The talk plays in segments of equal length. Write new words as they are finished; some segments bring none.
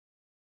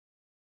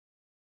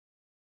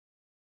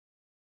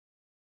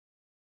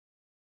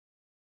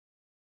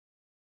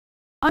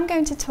I'm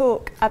going to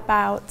talk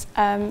about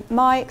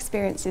my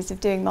experiences of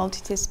doing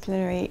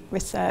multidisciplinary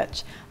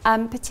research,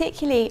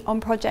 particularly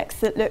on projects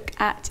that look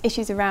at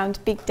issues around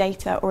big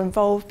data or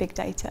involve big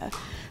data.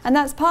 And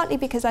that's partly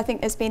because I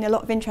think there's been a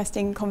lot of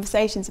interesting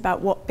conversations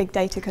about what big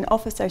data can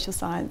offer social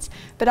science.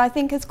 But I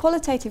think as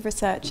qualitative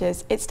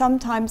researchers, it's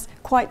sometimes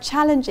quite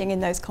challenging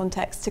in those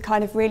contexts to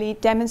kind of really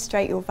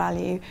demonstrate your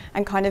value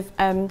and kind of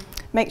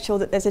make sure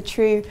that there's a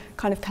true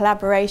kind of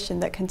collaboration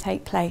that can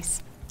take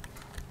place.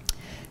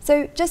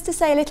 So just to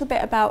say a little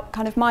bit about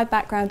kind of my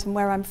background and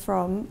where I'm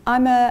from,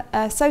 I'm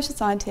a social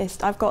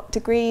scientist. I've got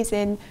degrees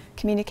in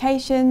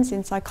communications,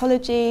 in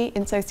psychology,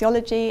 in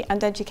sociology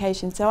and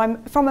education. So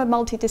I'm from a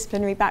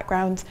multidisciplinary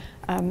background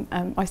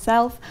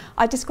myself.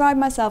 I describe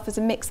myself as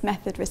a mixed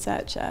method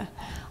researcher.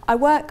 I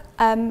work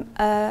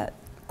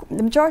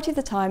the majority of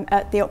the time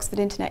at the Oxford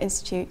Internet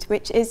Institute,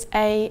 which is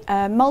a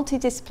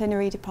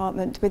multidisciplinary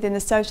department within the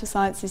Social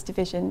Sciences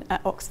division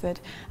at Oxford.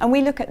 And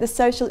we look at the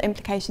social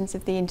implications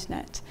of the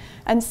internet.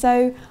 And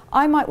so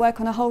I might work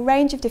on a whole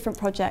range of different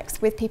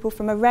projects with people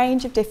from a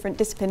range of different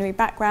disciplinary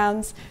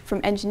backgrounds,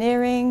 from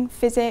engineering,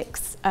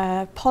 physics,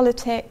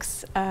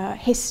 politics,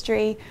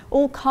 history,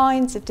 all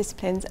kinds of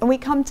disciplines. And we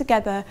come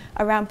together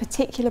around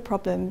particular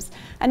problems.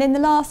 And in the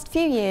last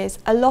few years,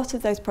 a lot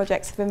of those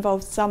projects have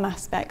involved some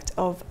aspect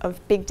of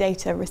big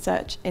data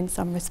research in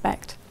some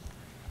respect.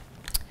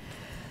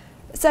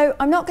 So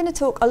I'm not going to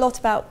talk a lot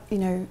about,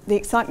 the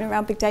excitement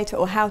around big data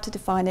or how to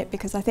define it,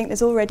 because I think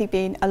there's already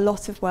been a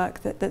lot of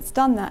work that's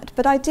done that.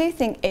 But I do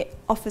think it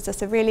offers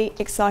us a really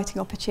exciting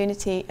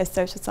opportunity as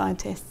social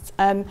scientists.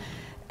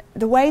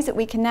 The ways that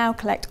we can now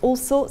collect all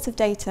sorts of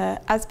data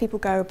as people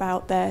go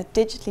about their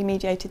digitally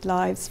mediated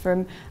lives,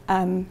 from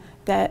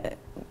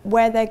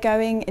where they're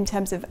going in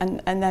terms of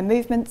and their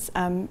movements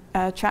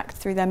tracked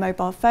through their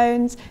mobile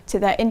phones, to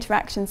their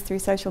interactions through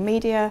social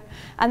media,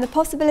 and the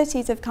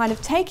possibilities of kind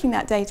of taking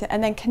that data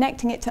and then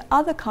connecting it to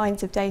other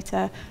kinds of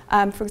data,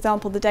 for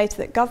example the data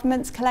that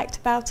governments collect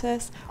about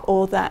us,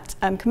 or that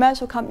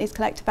commercial companies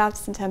collect about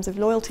us in terms of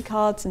loyalty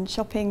cards and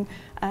shopping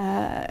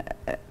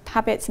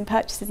habits and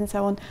purchases and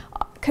so on,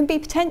 can be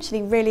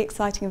potentially really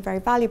exciting and very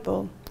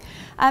valuable.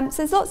 So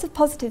there's lots of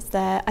positives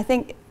there. I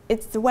think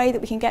it's the way that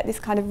we can get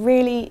this kind of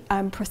really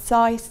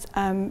precise,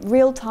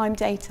 real-time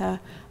data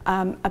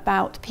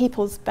about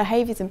people's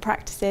behaviours and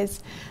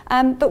practices,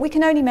 but we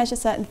can only measure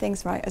certain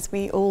things, right, as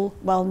we all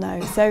well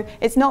know. So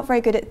it's not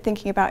very good at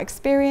thinking about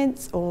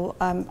experience or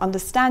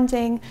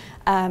understanding.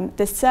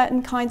 There's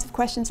certain kinds of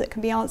questions that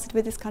can be answered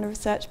with this kind of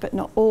research, but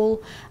not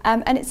all.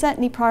 And it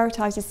certainly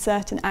prioritises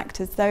certain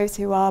actors, those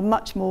who are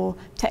much more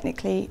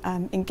technically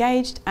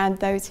engaged and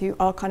those who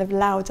are kind of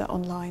louder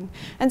online.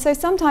 And so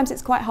sometimes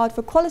it's quite hard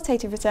for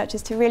qualitative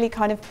researchers to really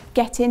kind of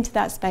get into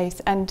that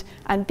space and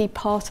be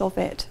part of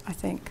it, I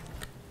think.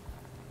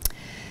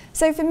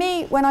 So for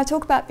me, when I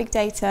talk about big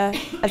data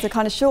as a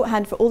kind of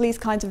shorthand for all these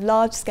kinds of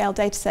large-scale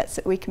data sets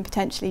that we can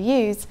potentially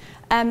use,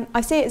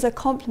 I see it as a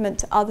complement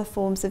to other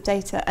forms of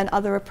data and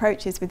other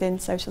approaches within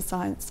social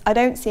science. I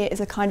don't see it as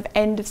a kind of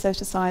end of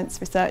social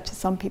science research, as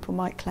some people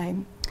might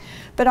claim.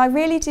 But I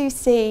really do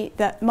see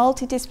that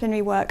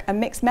multidisciplinary work and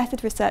mixed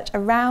method research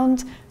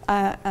around,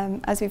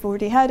 as we've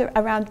already heard,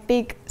 around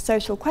big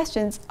social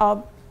questions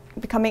are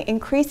becoming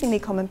increasingly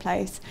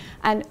commonplace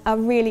and are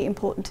really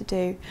important to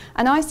do.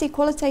 And I see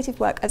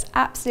qualitative work as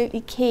absolutely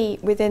key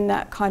within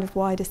that kind of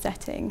wider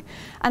setting.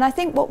 And I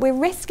think what we're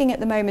risking at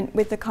the moment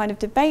with the kind of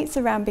debates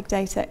around big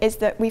data is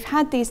that we've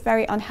had these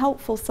very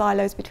unhelpful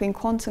silos between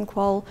quant and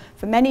qual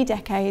for many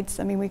decades.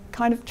 I mean, we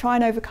kind of try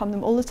and overcome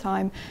them all the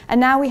time.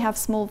 And now we have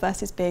small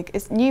versus big.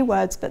 It's new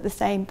words, but the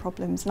same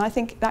problems. And I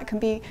think that can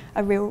be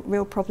a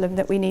real problem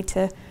that we need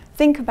to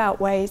think about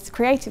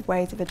creative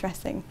ways of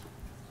addressing.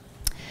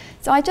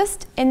 So I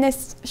just, in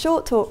this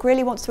short talk,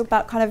 really want to talk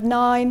about kind of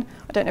 9,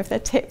 I don't know if they're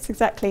tips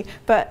exactly,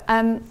 but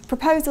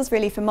proposals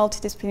really for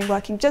multidisciplinary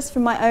working, just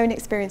from my own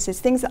experiences,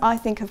 things that I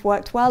think have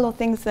worked well or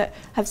things that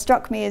have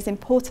struck me as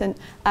important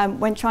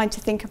when trying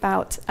to think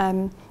about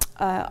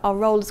our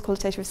role as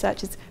qualitative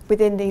researchers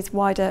within these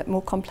wider,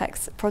 more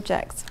complex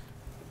projects.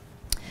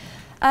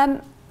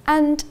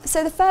 And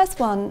so the first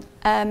one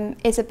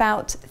is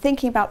about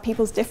thinking about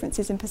people's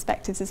differences in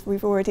perspectives, as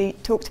we've already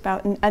talked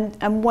about,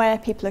 and where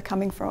people are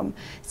coming from.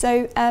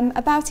 So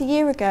about a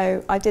year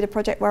ago, I did a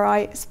project where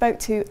I spoke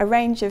to a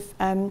range of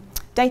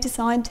data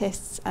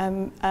scientists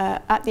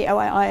at the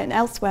OII and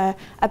elsewhere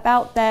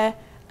about their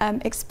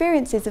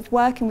experiences of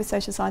working with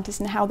social scientists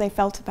and how they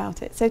felt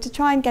about it. So to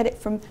try and get it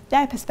from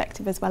their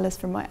perspective as well as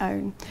from my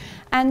own.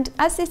 And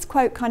as this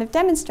quote kind of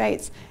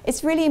demonstrates,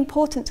 it's really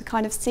important to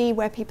kind of see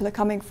where people are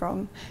coming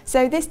from.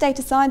 So this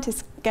data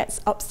scientist gets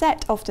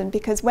upset often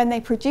because when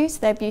they produce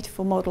their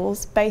beautiful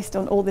models based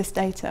on all this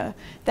data,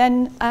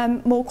 then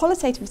more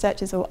qualitative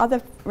researchers or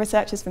other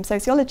researchers from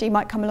sociology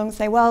might come along and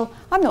say, well,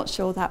 I'm not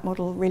sure that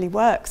model really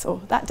works,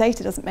 or that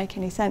data doesn't make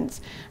any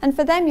sense. And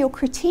for them, you're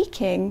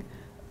critiquing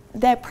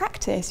their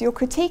practice. You're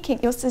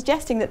critiquing, you're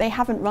suggesting that they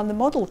haven't run the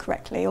model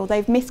correctly, or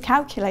they've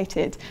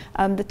miscalculated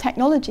the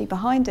technology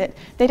behind it.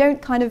 They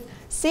don't kind of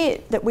see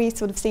it that we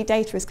sort of see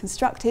data as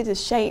constructed,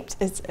 as shaped,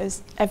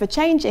 as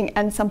ever-changing,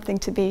 and something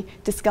to be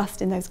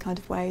discussed in those kind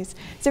of ways.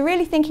 So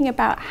really thinking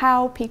about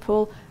how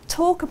people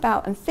talk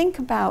about and think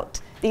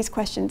about these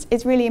questions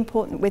is really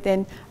important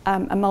within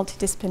a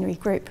multidisciplinary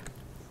group.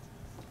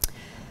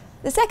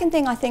 The second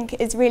thing I think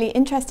is really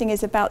interesting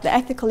is about the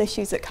ethical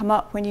issues that come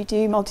up when you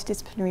do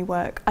multidisciplinary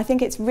work. I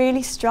think it's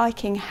really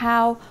striking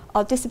how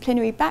our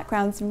disciplinary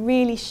backgrounds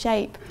really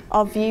shape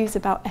our views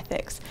about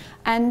ethics.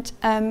 And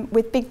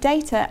with big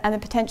data and the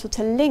potential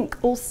to link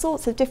all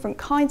sorts of different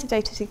kinds of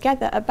data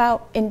together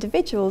about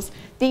individuals,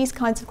 these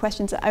kinds of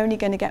questions are only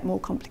going to get more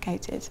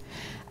complicated.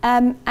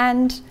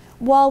 And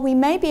while we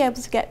may be able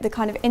to get the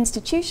kind of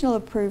institutional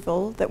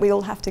approval that we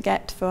all have to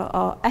get for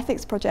our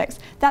ethics projects,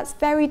 that's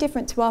very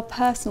different to our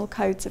personal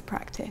codes of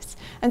practice.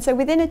 And so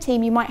within a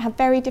team, you might have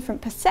very different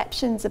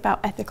perceptions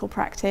about ethical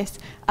practice,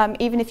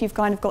 even if you've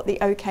kind of got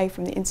the okay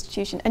from the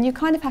institution. And you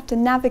kind of have to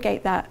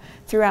navigate that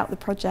throughout the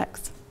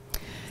projects.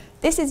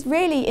 This is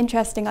really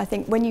interesting, I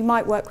think, when you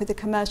might work with a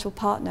commercial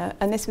partner,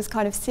 and this was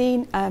kind of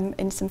seen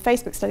in some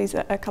Facebook studies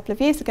a couple of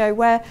years ago,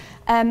 where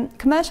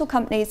commercial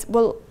companies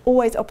will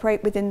always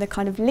operate within the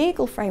kind of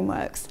legal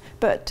frameworks,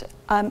 but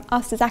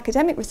us as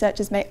academic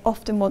researchers may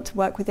often want to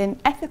work within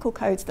ethical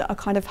codes that are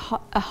kind of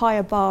a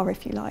higher bar,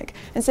 if you like.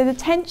 And so the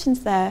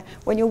tensions there,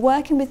 when you're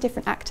working with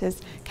different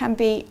actors, can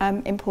be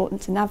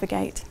important to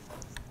navigate.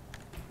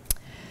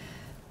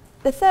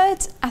 The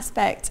third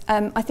aspect,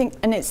 I think,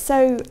 and it's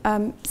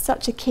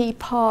such a key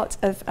part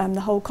of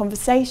the whole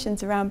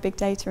conversations around big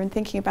data and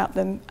thinking about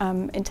them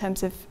in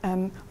terms of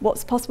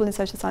what's possible in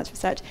social science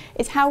research,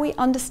 is how we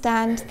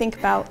understand, think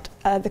about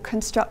the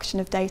construction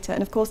of data.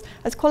 And of course,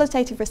 as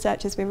qualitative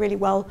researchers, we're really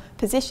well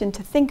positioned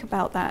to think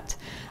about that.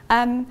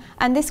 And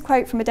this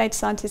quote from a data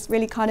scientist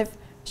really kind of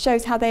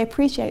shows how they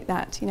appreciate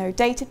that. You know,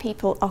 data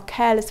people are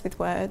careless with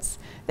words.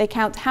 They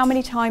count how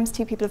many times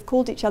two people have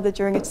called each other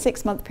during a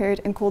 6-month period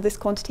and call this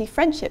quantity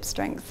friendship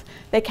strength.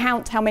 They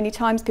count how many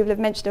times people have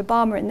mentioned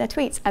Obama in their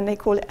tweets and they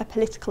call it a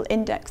political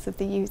index of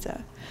the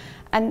user.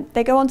 And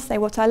they go on to say,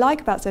 what I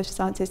like about social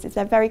scientists is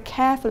they're very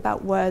careful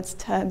about words,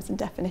 terms and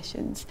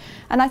definitions.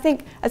 And I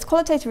think as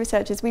qualitative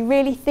researchers, we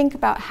really think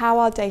about how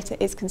our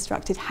data is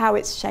constructed, how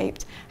it's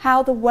shaped,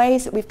 how the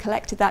ways that we've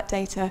collected that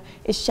data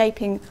is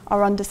shaping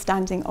our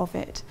understanding of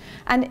it.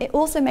 And it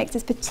also makes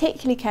us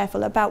particularly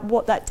careful about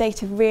what that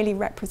data really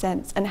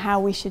represents and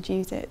how we should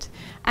use it.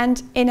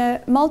 And in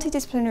a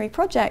multidisciplinary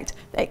project,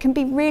 it can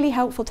be really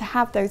helpful to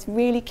have those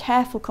really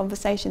careful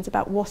conversations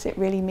about what it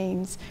really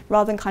means,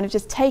 rather than kind of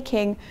just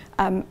taking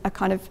a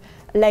kind of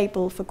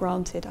label for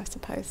granted, I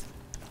suppose.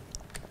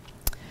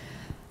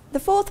 The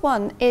fourth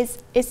one is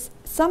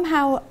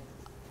somehow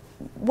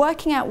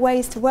working out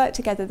ways to work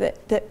together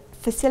that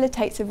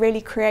facilitates a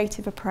really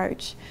creative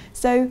approach.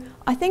 So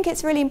I think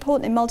it's really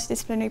important in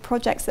multidisciplinary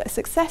projects that are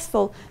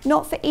successful,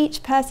 not for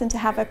each person to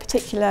have a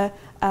particular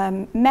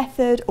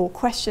method or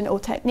question or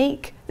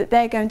technique that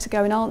they're going to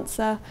go and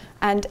answer,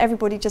 and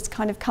everybody just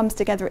kind of comes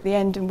together at the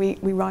end and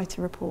we write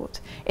a report.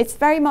 It's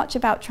very much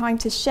about trying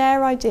to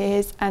share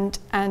ideas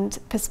and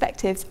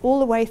perspectives all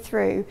the way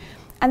through,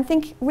 and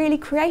think really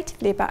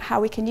creatively about how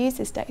we can use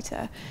this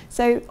data.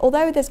 So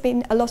although there's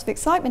been a lot of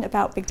excitement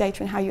about big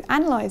data and how you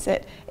analyse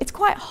it, it's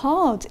quite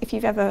hard, if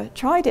you've ever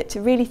tried it,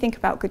 to really think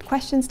about good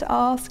questions to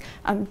ask,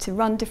 to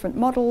run different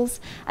models.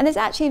 And there's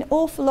actually an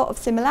awful lot of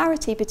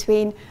similarity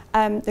between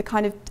the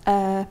kind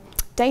of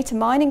data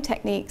mining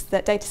techniques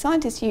that data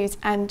scientists use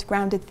and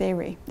grounded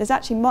theory. There's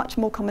actually much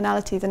more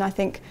commonality than I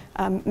think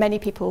many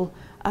people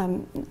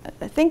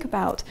think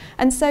about.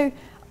 And so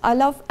I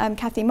love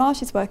Kathy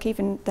Marsh's work,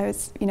 even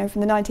those, you know,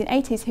 from the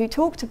 1980s, who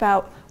talked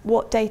about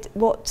what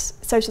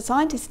social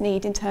scientists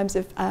need in terms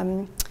of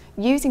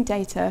using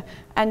data,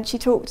 and she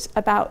talked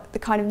about the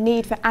kind of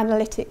need for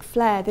analytic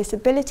flair, this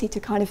ability to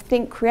kind of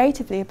think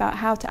creatively about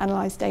how to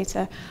analyse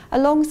data,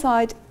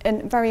 alongside,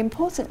 and very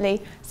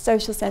importantly,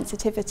 social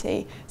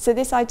sensitivity. So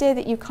this idea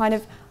that you kind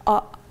of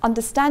are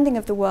understanding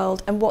of the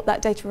world and what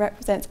that data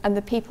represents and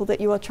the people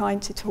that you are trying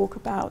to talk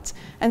about.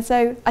 And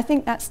so I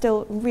think that's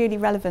still really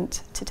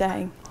relevant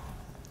today.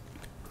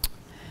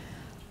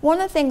 One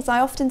of the things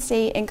I often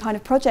see in kind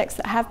of projects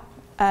that have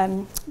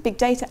big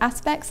data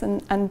aspects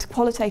and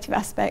qualitative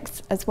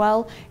aspects as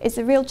well is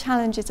the real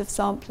challenges of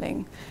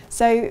sampling.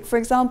 So, for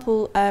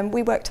example,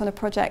 we worked on a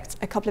project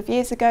a couple of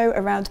years ago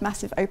around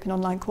massive open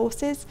online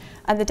courses,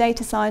 and the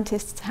data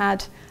scientists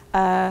had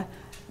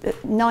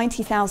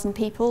 90,000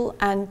 people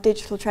and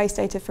digital trace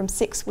data from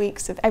 6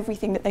 weeks of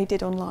everything that they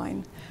did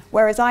online,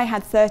 whereas I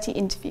had 30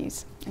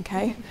 interviews,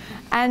 okay?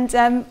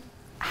 And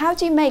how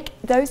do you make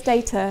those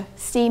data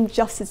seem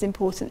just as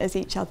important as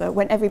each other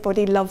when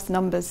everybody loves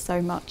numbers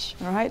so much,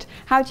 all right?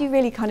 How do you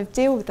really kind of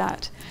deal with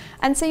that?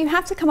 And so you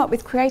have to come up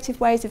with creative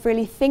ways of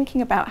really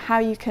thinking about how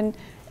you can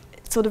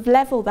sort of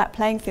level that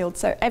playing field.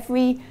 So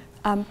every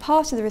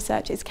part of the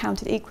research is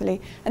counted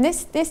equally. And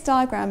this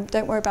diagram,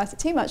 don't worry about it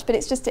too much, but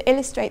it's just to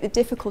illustrate the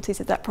difficulties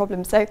of that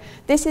problem. So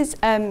this is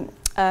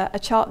a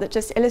chart that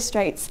just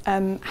illustrates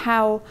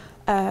how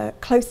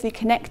closely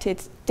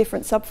connected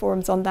different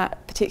subforums on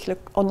that particular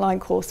online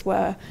course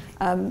were.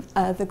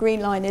 The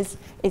green line is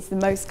the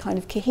most kind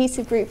of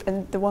cohesive group,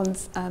 and the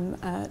ones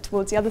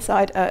towards the other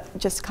side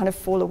just kind of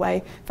fall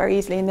away very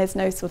easily, and there's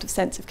no sort of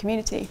sense of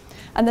community.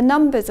 And the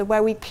numbers are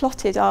where we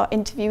plotted our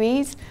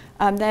interviewees.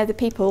 They're the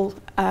people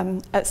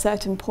at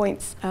certain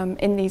points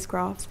in these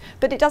graphs,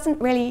 but it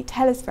doesn't really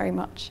tell us very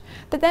much.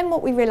 But then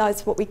what we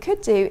realised what we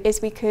could do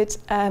is we could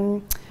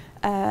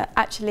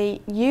actually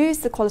use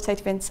the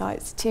qualitative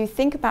insights to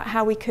think about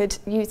how we could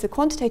use the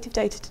quantitative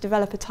data to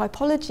develop a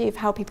typology of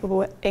how people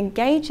were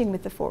engaging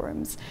with the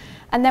forums.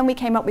 And then we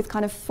came up with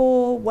kind of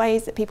 4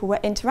 ways that people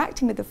were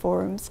interacting with the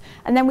forums,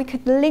 and then we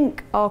could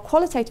link our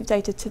qualitative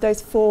data to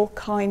those 4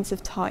 kinds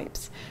of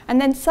types.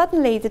 And then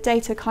suddenly the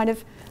data kind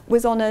of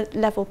was on a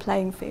level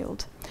playing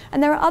field.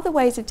 And there are other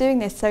ways of doing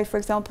this. So for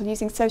example,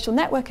 using social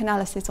network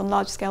analysis on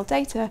large scale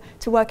data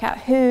to work out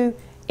who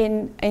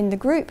in the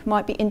group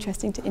might be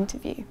interesting to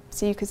interview.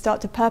 So you could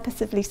start to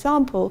purposefully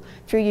sample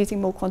through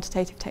using more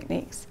quantitative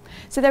techniques.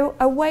 So there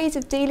are ways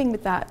of dealing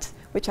with that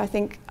which I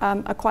think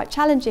are quite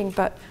challenging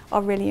but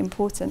are really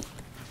important.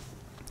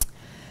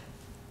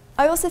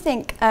 I also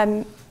think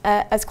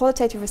as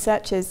qualitative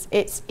researchers,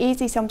 it's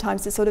easy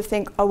sometimes to sort of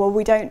think, oh, well,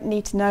 we don't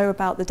need to know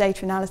about the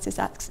data analysis,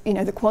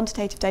 the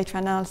quantitative data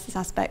analysis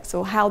aspects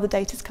or how the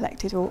data is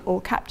collected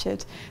or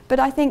captured. But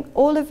I think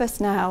all of us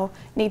now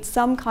need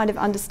some kind of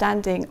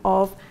understanding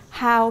of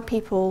how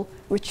people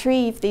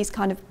retrieve these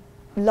kind of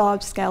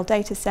large-scale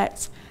data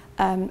sets,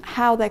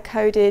 how they're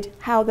coded,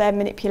 how they're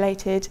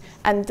manipulated,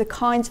 and the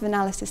kinds of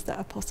analysis that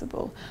are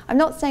possible. I'm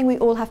not saying we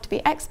all have to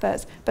be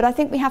experts, but I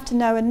think we have to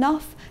know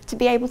enough to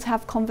be able to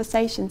have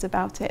conversations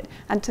about it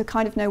and to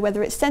kind of know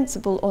whether it's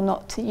sensible or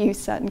not to use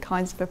certain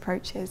kinds of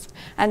approaches.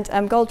 And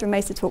Goldra and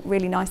Mesa talk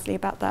really nicely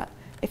about that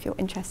if you're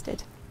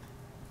interested.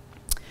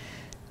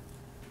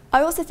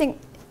 I also think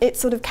it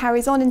sort of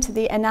carries on into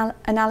the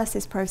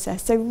analysis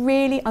process, so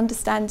really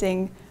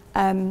understanding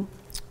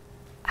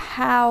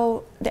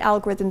how the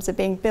algorithms are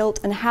being built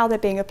and how they're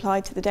being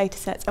applied to the data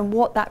sets and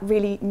what that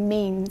really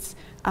means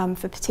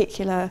for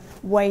particular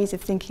ways of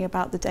thinking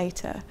about the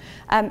data.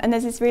 And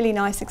there's this really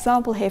nice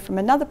example here from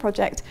another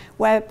project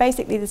where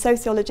basically the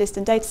sociologist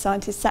and data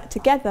scientist sat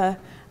together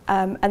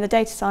and the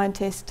data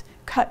scientist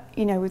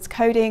was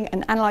coding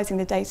and analysing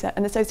the data,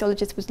 and the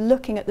sociologist was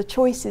looking at the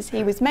choices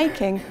he was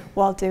making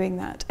while doing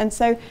that. And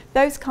so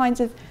those kinds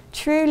of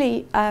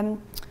truly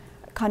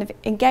kind of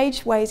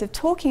engaged ways of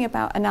talking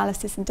about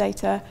analysis and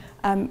data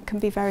can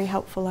be very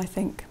helpful, I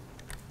think.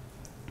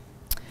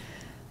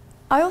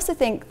 I also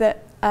think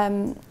that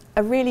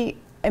a really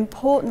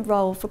important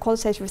role for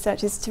qualitative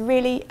research is to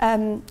really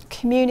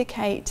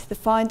communicate the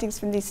findings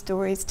from these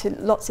stories to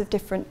lots of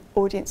different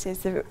audiences,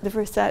 the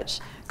research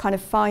kind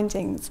of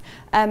findings.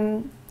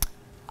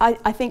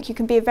 I think you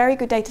can be a very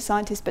good data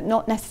scientist but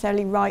not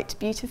necessarily write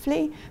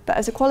beautifully, but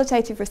as a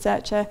qualitative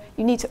researcher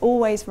you need to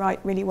always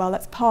write really well.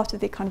 That's part of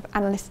the kind of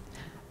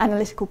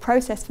analytical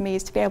process for me,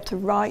 is to be able to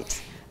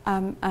write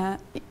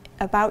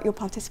about your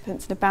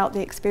participants and about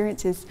the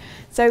experiences.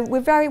 So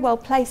we're very well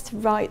placed to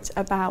write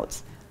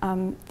about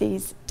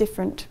these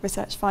different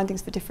research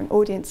findings for different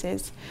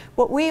audiences.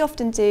 What we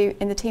often do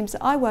in the teams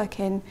that I work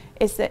in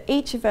is that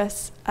each of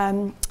us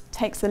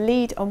takes the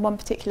lead on one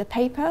particular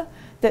paper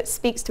that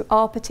speaks to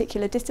our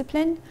particular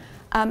discipline,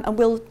 and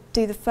we'll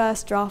do the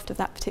first draft of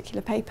that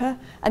particular paper,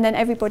 and then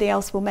everybody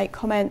else will make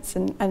comments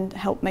and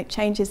help make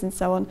changes and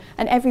so on,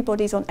 and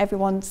everybody's on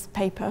everyone's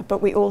paper,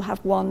 but we all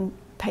have one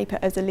paper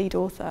as a lead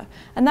author.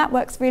 And that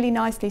works really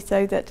nicely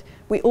so that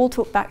we all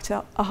talk back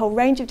to a whole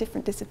range of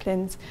different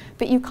disciplines,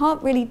 but you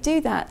can't really do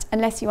that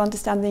unless you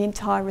understand the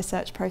entire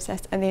research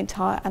process and the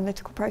entire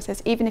analytical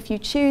process, even if you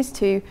choose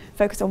to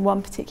focus on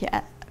one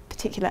particular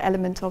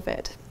element of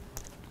it.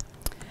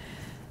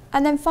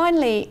 And then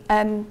finally,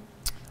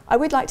 I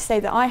would like to say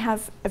that I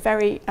have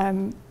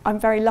I'm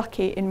very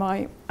lucky in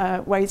my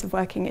ways of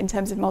working in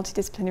terms of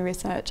multidisciplinary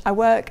research. I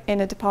work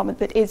in a department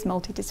that is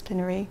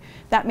multidisciplinary.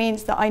 That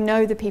means that I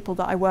know the people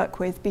that I work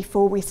with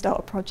before we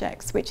start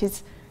projects, which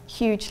is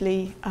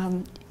hugely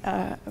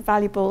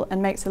valuable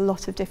and makes a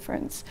lot of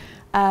difference.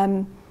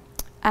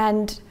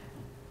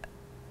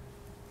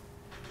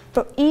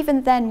 But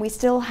even then, we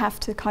still have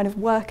to kind of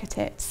work at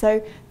it.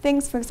 So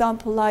things, for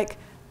example, like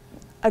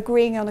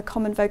agreeing on a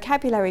common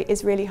vocabulary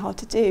is really hard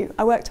to do.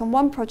 I worked on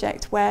one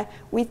project where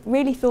we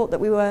really thought that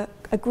we were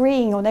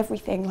agreeing on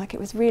everything, like it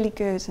was really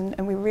good,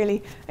 and we were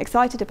really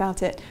excited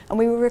about it. And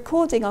we were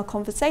recording our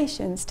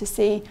conversations to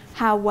see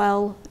how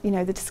well,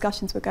 the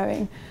discussions were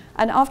going.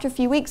 And after a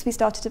few weeks, we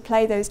started to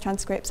play those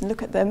transcripts and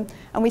look at them,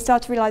 and we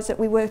started to realise that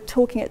we were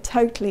talking at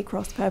totally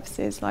cross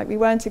purposes, like we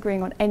weren't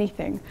agreeing on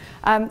anything.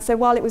 So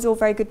while it was all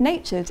very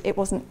good-natured, it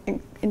wasn't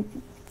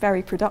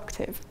very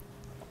productive.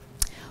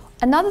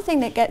 Another thing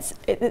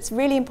that's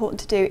really important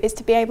to do is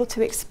to be able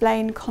to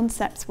explain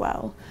concepts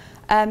well.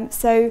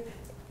 So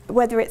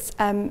whether it's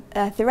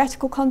a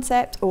theoretical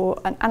concept or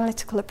an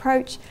analytical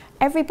approach,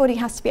 everybody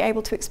has to be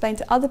able to explain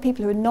to other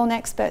people who are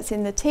non-experts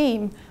in the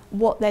team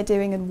what they're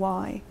doing and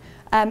why.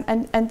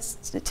 And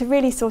to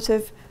really sort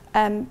of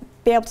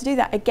be able to do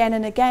that again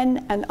and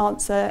again and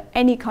answer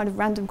any kind of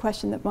random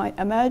question that might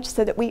emerge,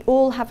 so that we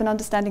all have an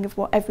understanding of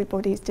what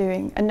everybody's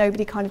doing and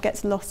nobody kind of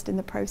gets lost in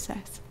the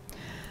process.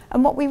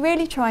 And what we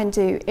really try and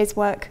do is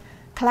work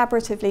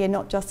collaboratively and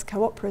not just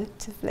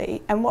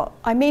cooperatively. And what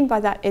I mean by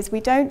that is we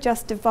don't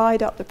just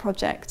divide up the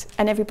project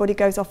and everybody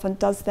goes off and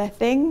does their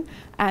thing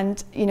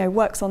and, you know,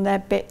 works on their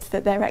bits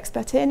that they're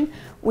expert in.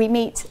 We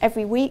meet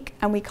every week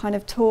and we kind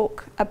of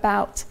talk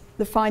about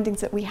the findings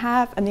that we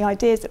have and the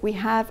ideas that we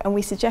have, and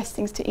we suggest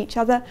things to each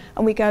other,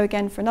 and we go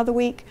again for another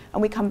week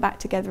and we come back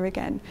together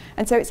again.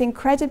 And so it's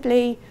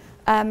incredibly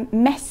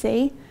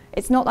messy.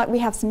 It's not like we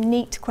have some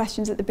neat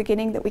questions at the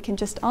beginning that we can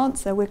just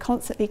answer. We're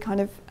constantly kind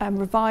of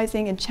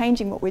revising and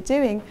changing what we're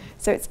doing.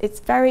 So it's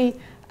very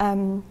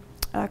kind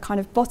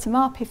of bottom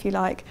up, if you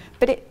like.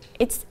 But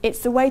it's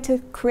the way to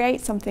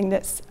create something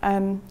that's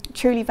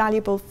truly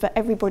valuable for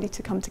everybody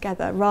to come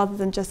together, rather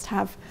than just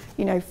have,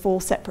 you know, 4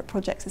 separate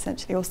projects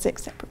essentially, or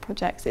 6 separate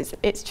projects.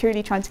 It's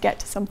truly trying to get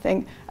to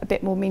something a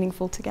bit more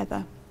meaningful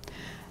together.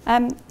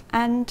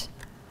 And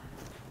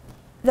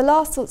the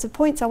last sorts of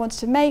points I wanted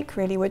to make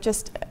really were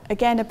just,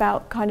 again,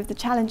 about kind of the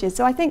challenges.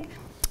 So I think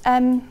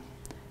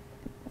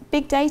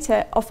big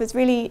data offers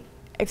really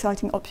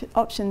exciting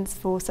options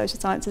for social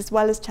science as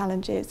well as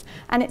challenges.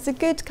 And it's a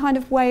good kind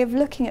of way of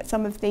looking at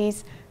some of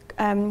these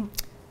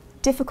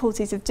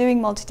difficulties of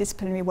doing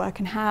multidisciplinary work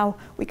and how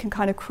we can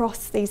kind of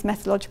cross these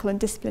methodological and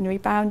disciplinary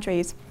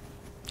boundaries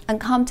and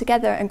come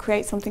together and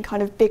create something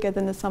kind of bigger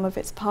than the sum of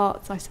its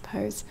parts, I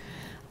suppose.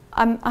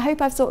 I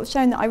hope I've sort of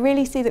shown that I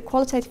really see that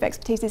qualitative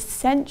expertise is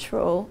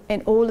central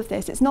in all of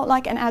this. It's not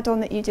like an add-on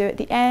that you do at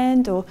the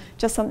end, or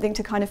just something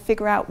to kind of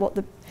figure out what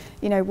the,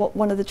 you know, what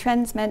one of the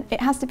trends meant. It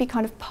has to be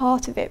kind of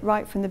part of it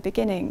right from the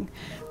beginning.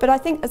 But I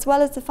think, as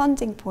well as the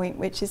funding point,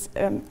 which is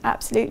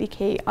absolutely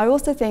key, I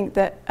also think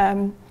that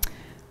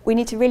we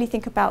need to really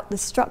think about the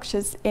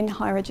structures in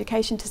higher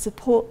education to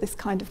support this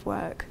kind of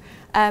work,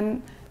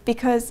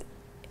 because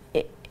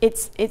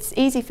it's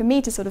easy for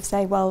me to sort of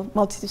say, well,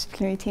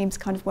 multidisciplinary teams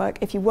kind of work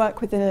if you work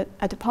within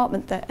a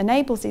department that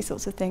enables these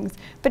sorts of things,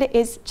 but it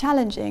is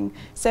challenging.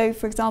 So,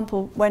 for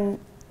example, when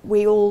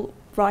we all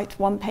write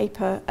one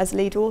paper as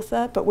lead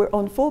author, but we're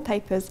on 4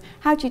 papers,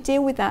 how do you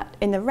deal with that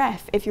in the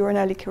ref if you're an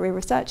early career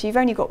researcher? You've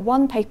only got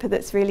 1 paper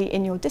that's really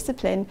in your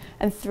discipline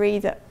and 3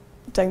 that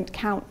don't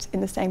count in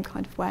the same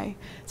kind of way.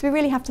 So we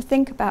really have to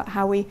think about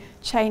how we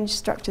change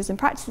structures and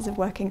practices of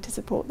working to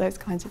support those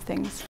kinds of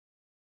things.